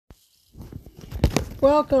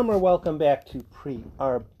Welcome back to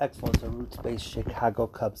our Excellence of Roots-Based Chicago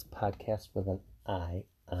Cubs podcast with an eye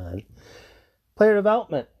on player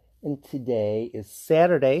development. And today is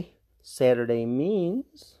Saturday. Saturday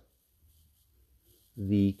means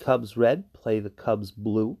the Cubs red play the Cubs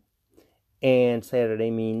blue. And Saturday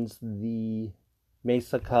means the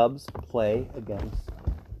Mesa Cubs play against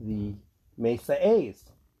the Mesa A's.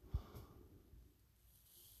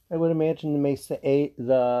 I would imagine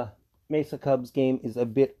the Mesa Cubs game is a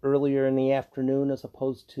bit earlier in the afternoon as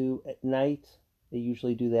opposed to at night. They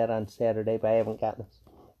usually do that on Saturday, but I haven't gotten as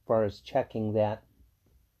far as checking that.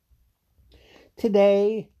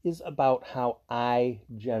 Today is about how I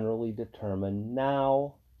generally determine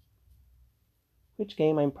now which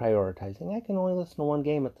game I'm prioritizing. I can only listen to one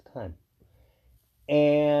game at the time.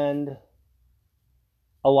 And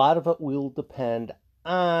a lot of it will depend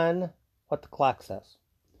on what the clock says.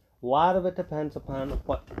 A lot of it depends upon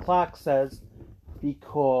what the clock says,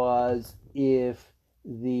 because if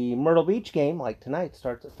the Myrtle Beach game, like tonight,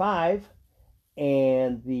 starts at 5,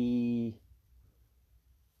 and the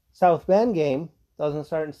South Bend game doesn't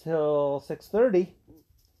start until 6:30,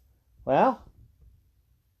 well,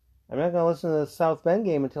 I'm not going to listen to the South Bend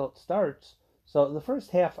game until it starts. So the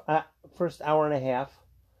first hour and a half,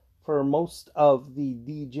 for most of the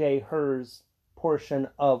DJ Hers portion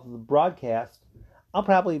of the broadcast, I'll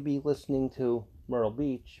probably be listening to Myrtle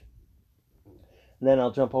Beach. And then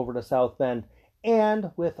I'll jump over to South Bend.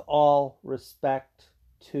 And with all respect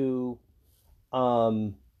to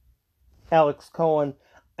Alex Cohen,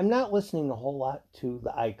 I'm not listening a whole lot to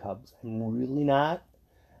the iCubs. I'm really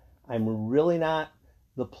not.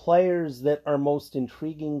 The players that are most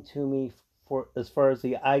intriguing to me for as far as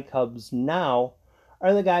the iCubs now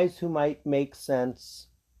are the guys who might make sense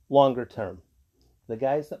longer term. The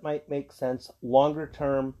guys that might make sense longer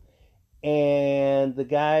term, and the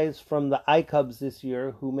guys from the iCubs this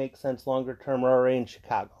year who make sense longer term are already in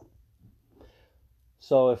Chicago.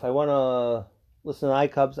 So if I want to listen to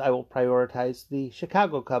iCubs, I will prioritize the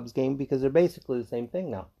Chicago Cubs game because they're basically the same thing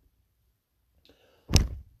now.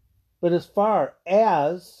 But as far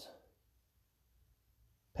as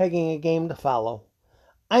pegging a game to follow,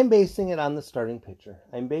 I'm basing it on the starting pitcher.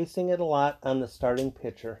 I'm basing it a lot on the starting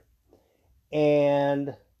pitcher.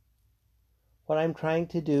 And what I'm trying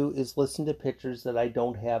to do is listen to pitchers that I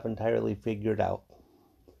don't have entirely figured out.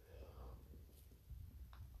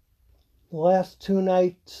 The last two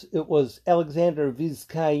nights, it was Alexander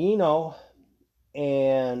Vizcaino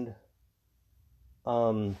and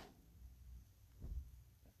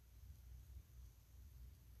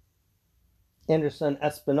Anderson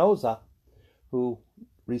Espinoza, who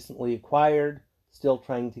recently acquired, still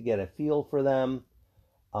trying to get a feel for them.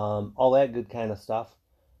 All that good kind of stuff.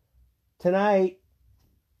 Tonight,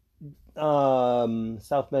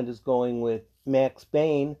 South Bend is going with Max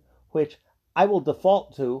Bain, which I will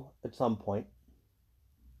default to at some point.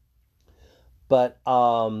 But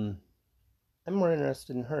I'm more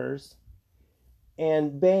interested in hers.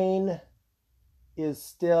 And Bain is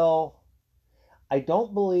still... I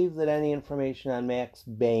don't believe that any information on Max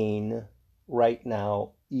Bain right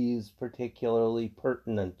now is particularly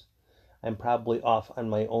pertinent. I'm probably off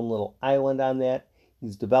on my own little island on that.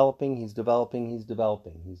 He's developing, he's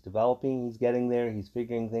getting there, he's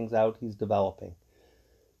figuring things out, he's developing.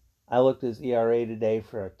 I looked at his ERA today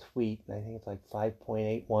for a tweet, and I think it's like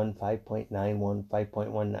 5.81, 5.91,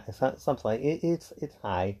 5.19, something like it. It's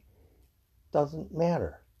high. Doesn't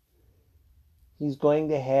matter. He's going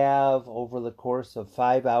to have, over the course of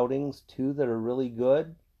 5 outings, 2 that are really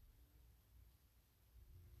good,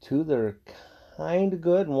 2 that are kind of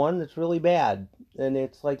good, and 1 that's really bad. And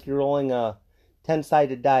it's like you're rolling a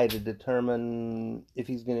 10-sided die to determine if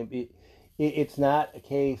he's going to be... It's not a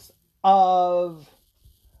case of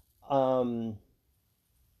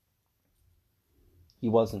he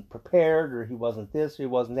wasn't prepared, or he wasn't this, or he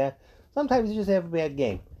wasn't that. Sometimes you just have a bad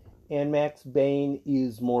game. And Max Bain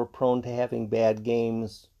is more prone to having bad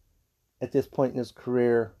games at this point in his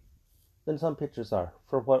career than some pitchers are,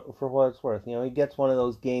 for what it's worth. You know, he gets one of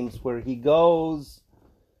those games where he goes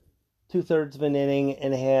 2/3 of an inning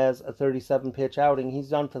and has a 37-pitch outing. He's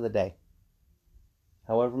done for the day.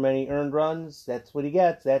 However many earned runs, that's what he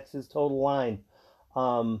gets. That's his total line.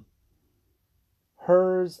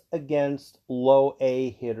 Hers against low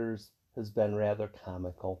A hitters has been rather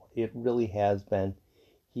comical. It really has been.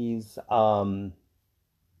 He's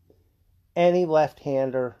any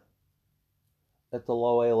left-hander at the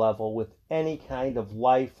low A level with any kind of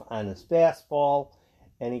life on his fastball,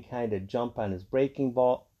 any kind of jump on his breaking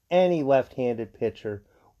ball, any left-handed pitcher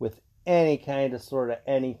with any kind of sort of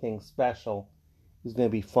anything special is going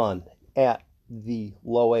to be fun at the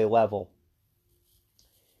low A level.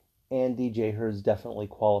 and DJ Hers definitely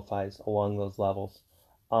qualifies along those levels.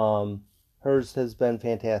 Hers has been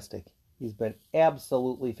fantastic. He's been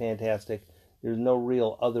absolutely fantastic. There's no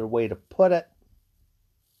real other way to put it.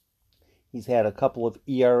 He's had a couple of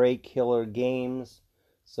ERA killer games,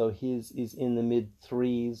 so his is in the mid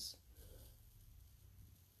threes.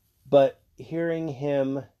 But hearing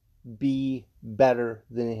him be better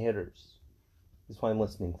than hitters is what I'm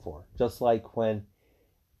listening for. Just like when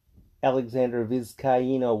Alexander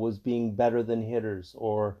Vizcaíno was being better than hitters,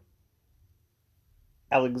 or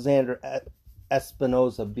Alexander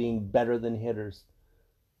Espinosa being better than hitters.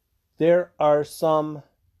 There are some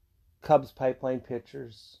Cubs pipeline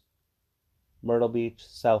pitchers, Myrtle Beach,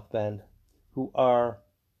 South Bend, who are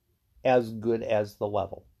as good as the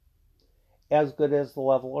level. As good as the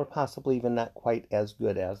level, or possibly even not quite as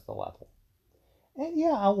good as the level. And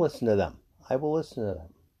yeah, I'll listen to them. I will listen to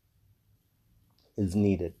them as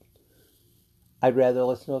needed. I'd rather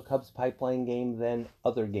listen to a Cubs pipeline game than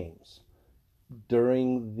other games.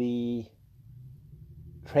 During the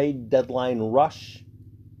trade deadline rush,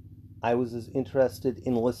 I was as interested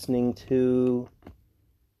in listening to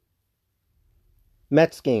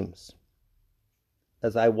Mets games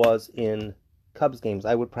as I was in Cubs games.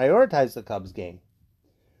 I would prioritize the Cubs game.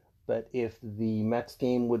 But if the Mets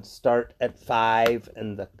game would start at 5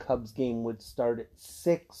 and the Cubs game would start at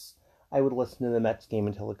 6, I would listen to the Mets game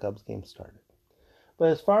until the Cubs game started. But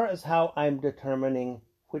as far as how I'm determining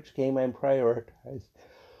which game I'm prioritizing,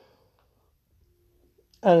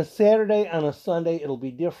 on a Saturday, on a Sunday, it'll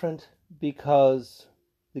be different because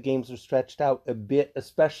the games are stretched out a bit,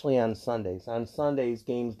 especially on Sundays. On Sundays,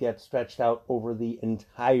 games get stretched out over the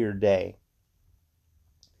entire day,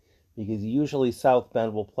 because usually South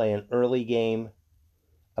Bend will play an early game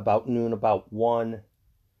about noon, about 1.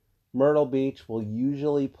 Myrtle Beach will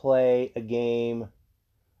usually play a game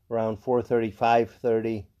around 4:30,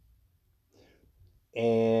 5:30.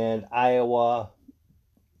 And Iowa,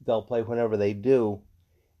 they'll play whenever they do.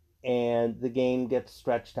 And the game gets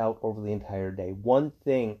stretched out over the entire day. One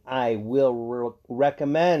thing I will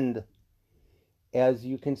recommend as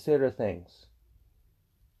you consider things,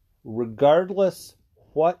 regardless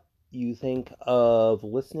what you think of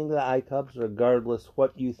listening to the iCubs, regardless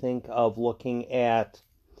what you think of looking at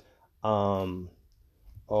the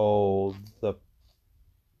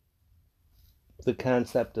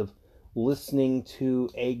concept of listening to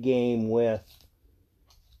a game with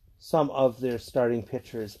some of their starting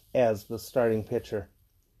pitchers as the starting pitcher,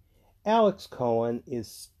 Alex Cohen is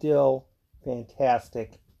still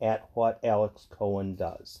fantastic at what Alex Cohen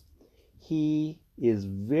does. He is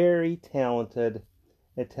very talented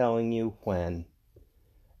at telling you when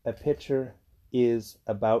a pitcher is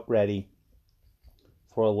about ready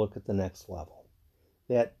for a look at the next level.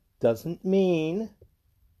 That doesn't mean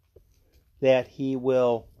that he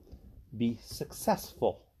will be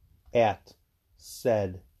successful at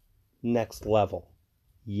said next level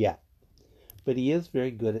yet. But he is very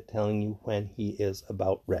good at telling you when he is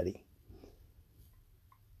about ready.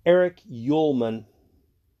 Eric Ullman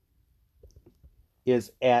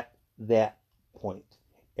is at that point.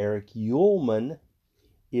 Eric Ullman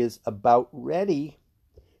is about ready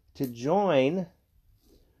to join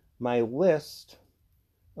my list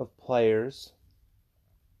of players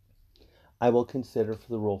I will consider for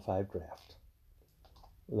the Rule 5 draft.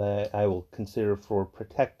 That I will consider for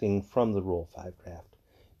protecting from the Rule 5 draft,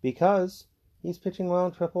 because he's pitching well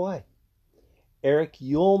in AAA. Eric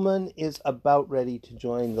Ullman is about ready to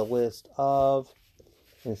join the list of,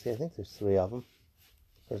 let me see, I think there's 3 of them.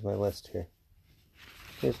 Where's my list here?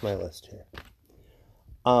 Here's my list here.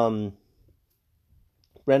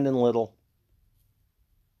 Brendan Little,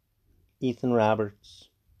 Ethan Roberts,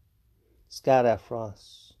 Scott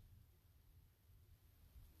Effross.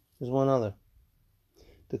 There's one other.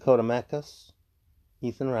 Dakota Mekas,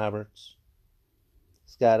 Ethan Roberts,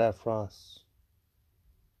 Scott Effross.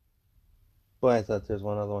 Boy, I thought there's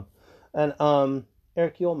one other one. And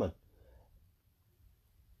Eric Ullman.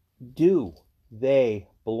 Do they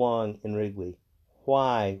belong in Wrigley?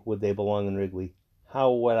 Why would they belong in Wrigley?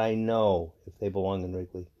 How would I know if they belong in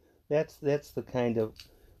Wrigley? That's the kind of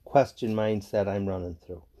question mindset I'm running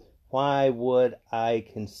through. Why would I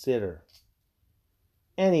consider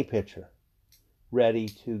any pitcher ready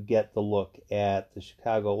to get the look at the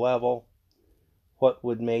Chicago level? What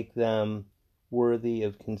would make them worthy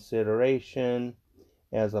of consideration,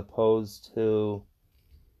 as opposed to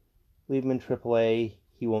leave him in AAA,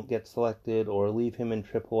 he won't get selected, or leave him in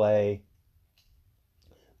AAA,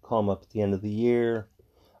 call him up at the end of the year.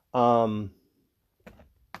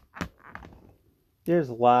 There's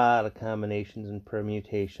a lot of combinations and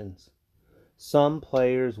permutations. Some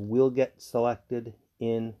players will get selected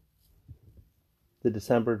in the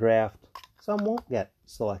December draft, some won't get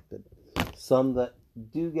selected. Some that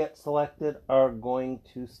do get selected are going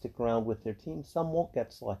to stick around with their team. Some won't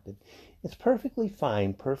get selected. It's perfectly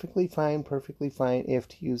fine if,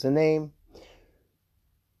 to use a name,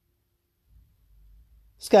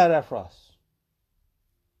 Scott Effross.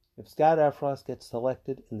 If Scott Effross gets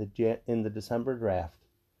selected in the December draft,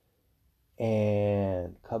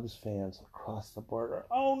 and Cubs fans across the border,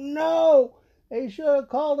 oh no, they should have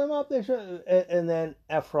called him up. They should, and then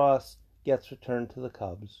Effross gets returned to the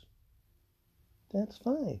Cubs. That's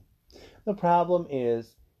fine. The problem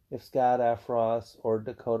is if Scott Effross or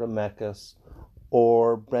Dakota Mekkes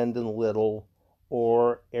or Brendan Little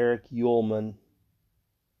or Eric Ullman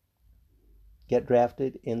get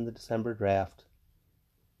drafted in the December draft,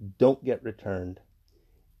 don't get returned,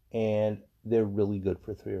 and they're really good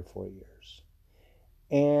for 3 or 4 years.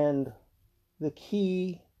 And the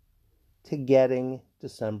key to getting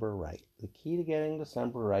December right,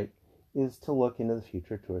 is to look into the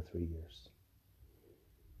future 2 or 3 years.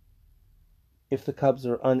 If the Cubs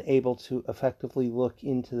are unable to effectively look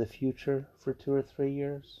into the future for 2 or 3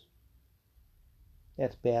 years,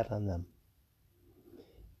 that's bad on them.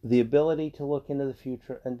 The ability to look into the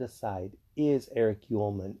future and decide, is Eric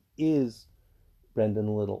Ullman, is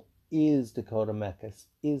Brendan Little, is Dakota Mekkes,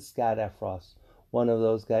 is Scott Effross one of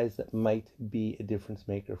those guys that might be a difference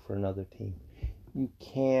maker for another team? You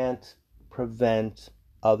can't prevent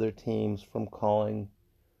other teams from calling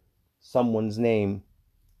someone's name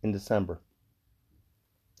in December.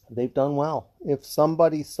 They've done well. If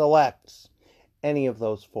somebody selects any of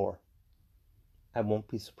those 4, I won't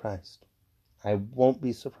be surprised.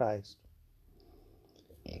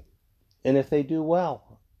 And if they do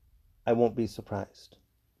well, I won't be surprised.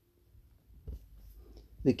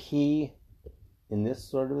 The key in this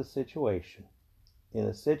sort of a situation, in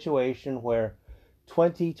a situation where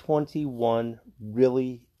 2021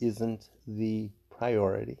 really isn't the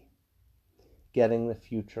priority, getting the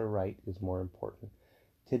future right is more important.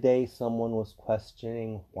 Today, someone was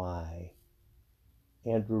questioning why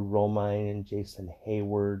Andrew Romine and Jason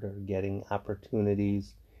Hayward are getting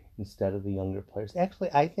opportunities instead of the younger players. Actually,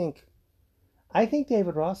 I think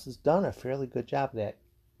David Ross has done a fairly good job of that.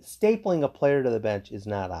 Stapling a player to the bench is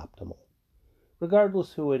not optimal.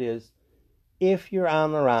 Regardless who it is, if you're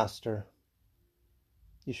on the roster,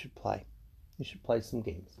 you should play. You should play some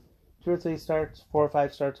games. 2 or 3 starts, 4 or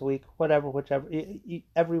 5 starts a week, whichever.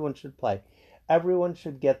 Everyone should play. Everyone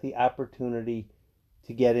should get the opportunity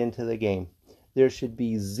to get into the game. There should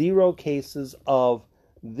be 0 cases of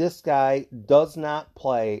this guy does not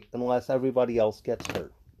play unless everybody else gets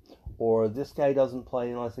hurt. Or this guy doesn't play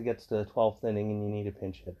unless it gets to the 12th inning and you need a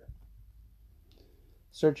pinch hitter.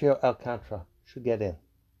 Sergio Alcantara should get in.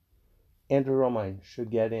 Andrew Romine should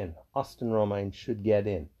get in. Austin Romine should get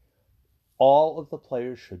in. All of the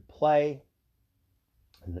players should play.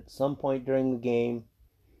 And at some point during the game,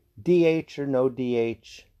 DH or no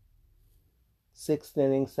DH, 6th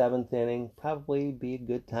inning, 7th inning, probably be a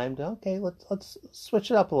good time to, let's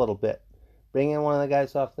switch it up a little bit. Bring in one of the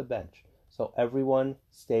guys off the bench so everyone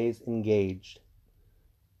stays engaged.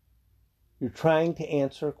 You're trying to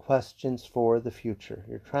answer questions for the future.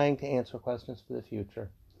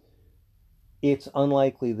 It's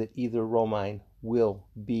unlikely that either Romine will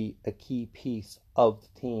be a key piece of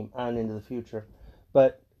the team on into the future.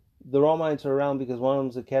 But the Romines are around because one of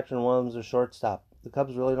them's a catcher and one of them's a shortstop. The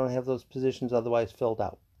Cubs really don't have those positions otherwise filled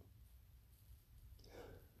out.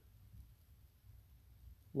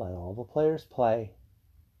 Let all the players play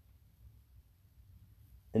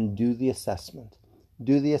and do the assessment.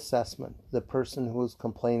 The person who was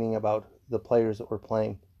complaining about the players that were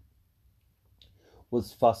playing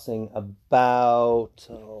was fussing about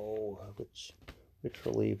which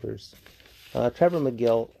relievers? Trevor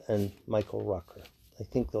McGill and Michael Rucker. I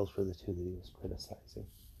think those were the 2 that he was criticizing.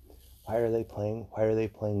 Why are they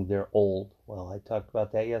playing? They're old. Well, I talked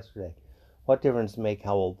about that yesterday. What difference does it make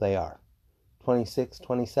how old they are? 26,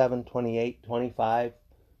 27, 28, 25?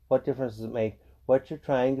 What difference does it make? What you're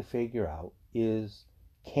trying to figure out is,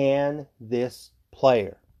 can this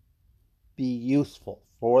player be useful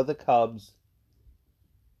for the Cubs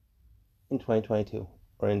in 2022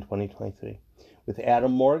 or in 2023? With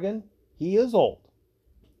Adam Morgan, he is old.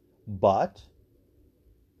 But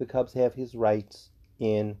the Cubs have his rights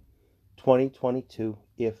in 2022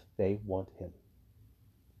 if they want him.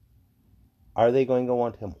 Are they going to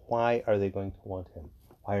want him? Why are they going to want him?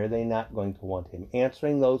 Why are they not going to want him?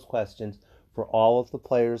 Answering those questions for all of the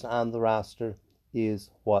players on the roster is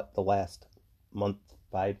what the last month,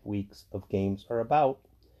 5 weeks of games are about.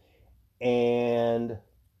 And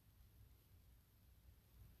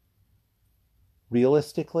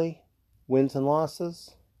realistically, Wins and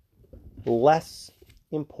losses, less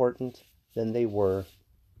important than they were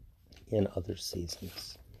in other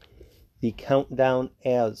seasons. The countdown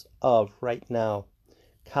as of right now: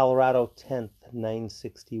 Colorado 10th,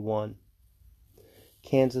 961.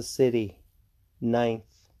 Kansas City 9th,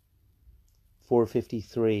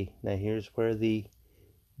 453. Now here's where the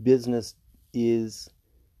business is.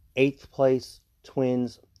 8th place,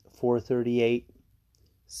 Twins, 438.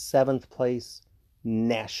 7th place,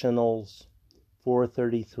 Nationals,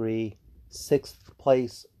 433. 6th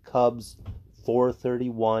place, Cubs,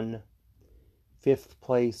 431. 5th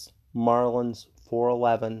place, Marlins,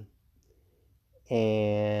 411.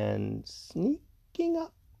 And sneaking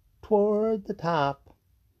up toward the top,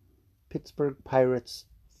 Pittsburgh Pirates,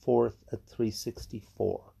 4th at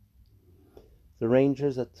 364. The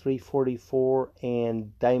Rangers at 344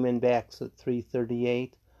 and Diamondbacks at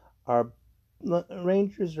 338.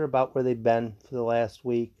 Rangers are about where they've been for the last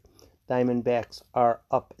week. Diamondbacks are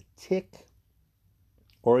up a tick.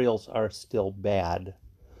 Orioles are still bad.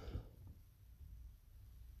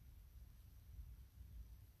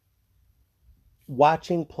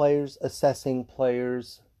 Watching players, assessing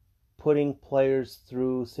players, putting players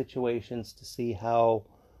through situations to see how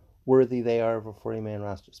worthy they are of a 40-man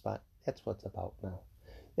roster spot. That's what it's about now.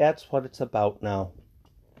 That's what it's about now.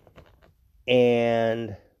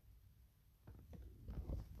 And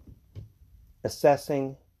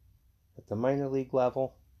assessing at the minor league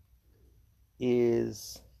level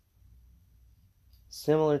is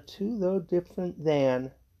similar to, though different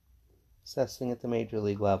than, assessing at the major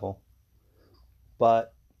league level.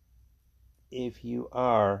 But if you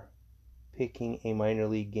are picking a minor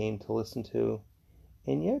league game to listen to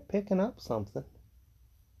and you're picking up something,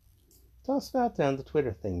 toss it out there on the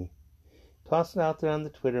Twitter thingy. Toss it out there on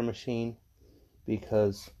the Twitter machine,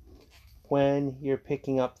 because when you're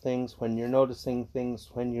picking up things, when you're noticing things,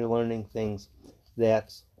 when you're learning things,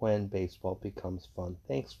 that's when baseball becomes fun.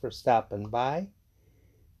 Thanks for stopping by.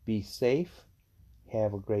 Be safe.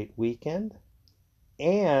 Have a great weekend.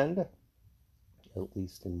 And, at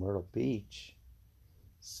least in Myrtle Beach,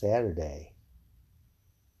 Saturday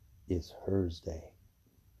is Hers Day.